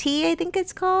Sainty, I think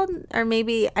it's called, or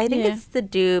maybe I think it's the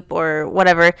dupe or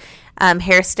whatever,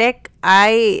 hair stick.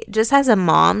 I just, as a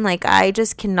mom, like I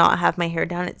just cannot have my hair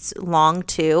down. It's long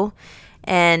too,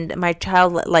 and my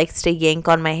child likes to yank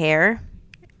on my hair.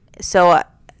 So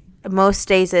most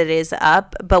days it is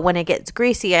up, but when it gets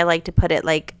greasy, I like to put it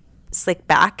like slick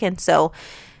back. And so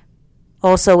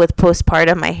also with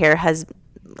postpartum, my hair has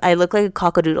I look like a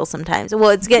cockadoodle sometimes. Well,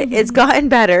 it's gotten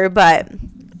better, but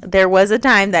there was a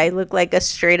time that I looked like a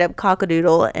straight up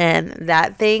cockadoodle, and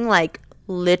that thing like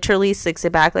literally slicks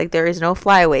it back. Like there is no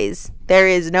flyaways. There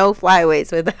is no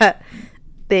flyaways with that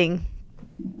thing.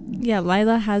 Yeah,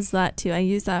 Lila has that too. I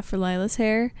use that for Lila's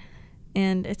hair,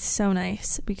 and it's so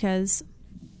nice because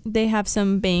they have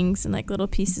some bangs and like little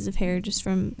pieces of hair just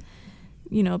from,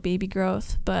 you know, baby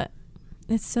growth, but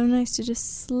it's so nice to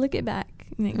just slick it back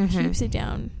and it keeps it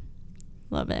down.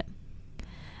 Love it.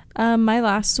 My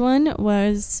last one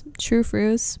was True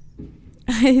Fruits.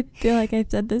 I feel like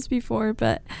I've said this before,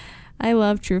 but I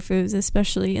love True Fruits,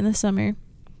 especially in the summer,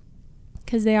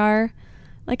 because they are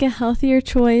like a healthier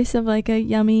choice of like a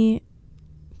yummy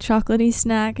chocolatey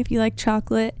snack if you like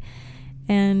chocolate,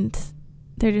 and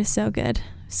they're just so good,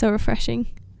 so refreshing.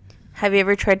 Have you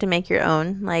ever tried to make your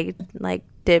own, like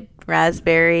dip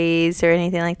raspberries or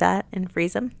anything like that and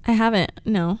freeze them? I haven't,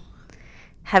 no.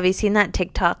 Have you seen that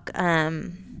TikTok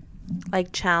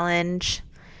like challenge?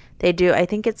 They do, I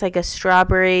think it's like a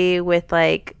strawberry with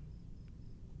like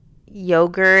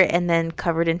yogurt and then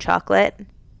covered in chocolate.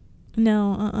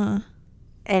 No,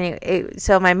 Anyway,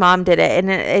 so my mom did it, and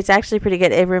it's actually pretty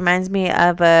good. It reminds me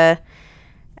of a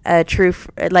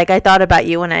like I thought about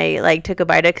you when I like took a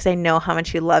bite of it, because I know how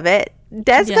much you love it.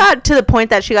 Des got to the point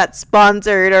that she got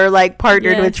sponsored or like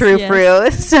partnered with True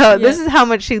Fruit. So this is how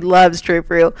much she loves True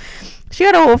Fruit. She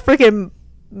got a whole freaking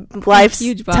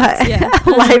huge box,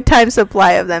 lifetime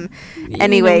supply of them.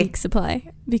 Anyway, a week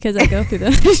supply because I go through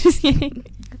them. Just kidding.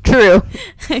 True.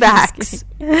 Facts.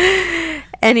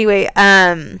 Anyway,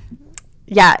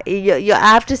 yeah, I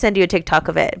have to send you a TikTok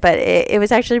of it, but it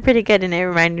was actually pretty good, and it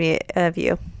reminded me of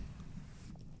you.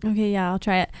 Okay, yeah, I'll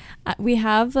try it. We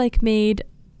have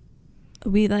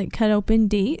we cut open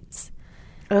dates.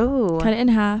 Oh. Cut it in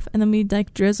half, and then we'd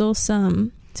like drizzle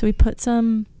some. So we put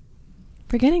some,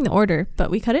 forgetting the order, but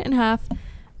we cut it in half.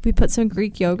 We put some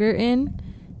Greek yogurt in,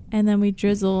 and then we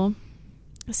drizzle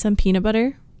some peanut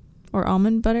butter or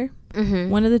almond butter,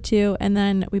 one of the two, and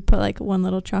then we put like one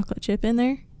little chocolate chip in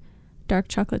there, dark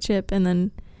chocolate chip, and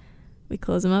then we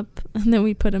close them up, and then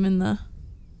we put them in the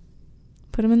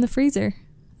freezer.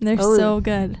 And they're so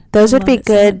good. Those would be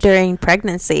good during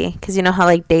pregnancy, because you know how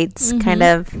like dates kind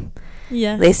of,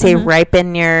 they say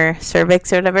ripen your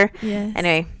cervix or whatever. Yes.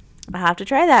 Anyway, I'll have to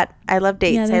try that. I love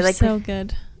dates. Yeah, they're so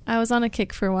good. I was on a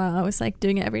kick for a while. I was like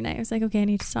doing it every night. I was like, okay, I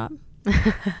need to stop.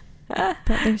 But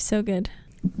they're so good.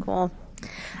 Cool.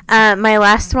 My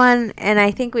last one, and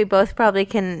I think we both probably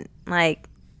can like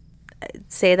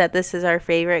say that this is our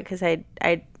favorite, because I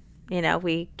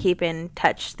we keep in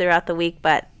touch throughout the week,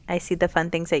 but I see the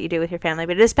fun things that you do with your family.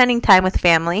 But just spending time with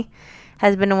family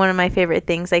has been one of my favorite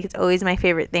things. Like, it's always my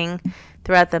favorite thing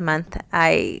throughout the month.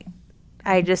 I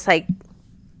just like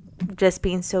just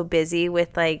being so busy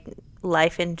with like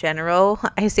life in general.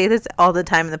 I say this all the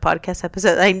time in the podcast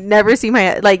episode. I never see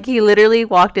he literally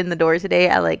walked in the door today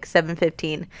at like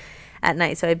 7:15 at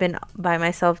night. So I've been by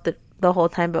myself the whole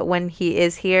time. But when he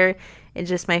is here, it's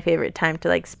just my favorite time to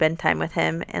like spend time with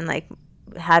him, and like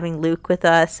having Luke with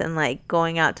us, and like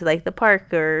going out to like the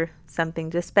park or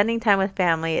something, just spending time with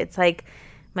family. It's like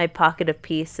my pocket of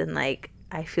peace, and like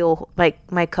I feel like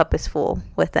my cup is full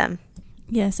with them.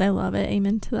 Yes, I love it.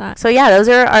 Amen to that. So yeah, those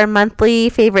are our monthly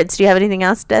favorites. Do you have anything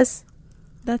else, Des?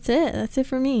 That's it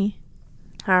for me.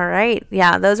 All right.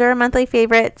 Yeah, those are our monthly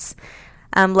favorites.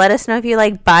 Let us know if you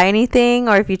like buy anything,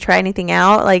 or if you try anything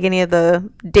out, like any of the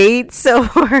dates or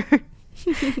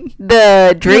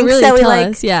the drinks that we like.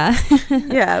 Us, yeah.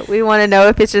 Yeah, we want to know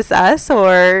if it's just us,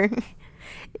 or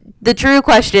the true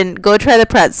question, go try the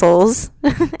pretzels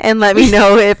and let me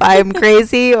know if I'm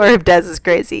crazy or if Des is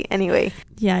crazy. Anyway.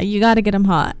 Yeah, you got to get them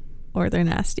hot or they're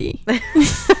nasty.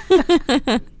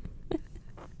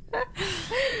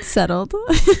 Settled.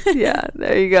 Yeah,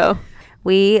 there you go.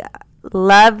 We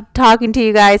love talking to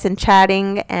you guys and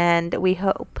chatting, and we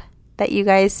hope that you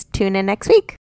guys tune in next week.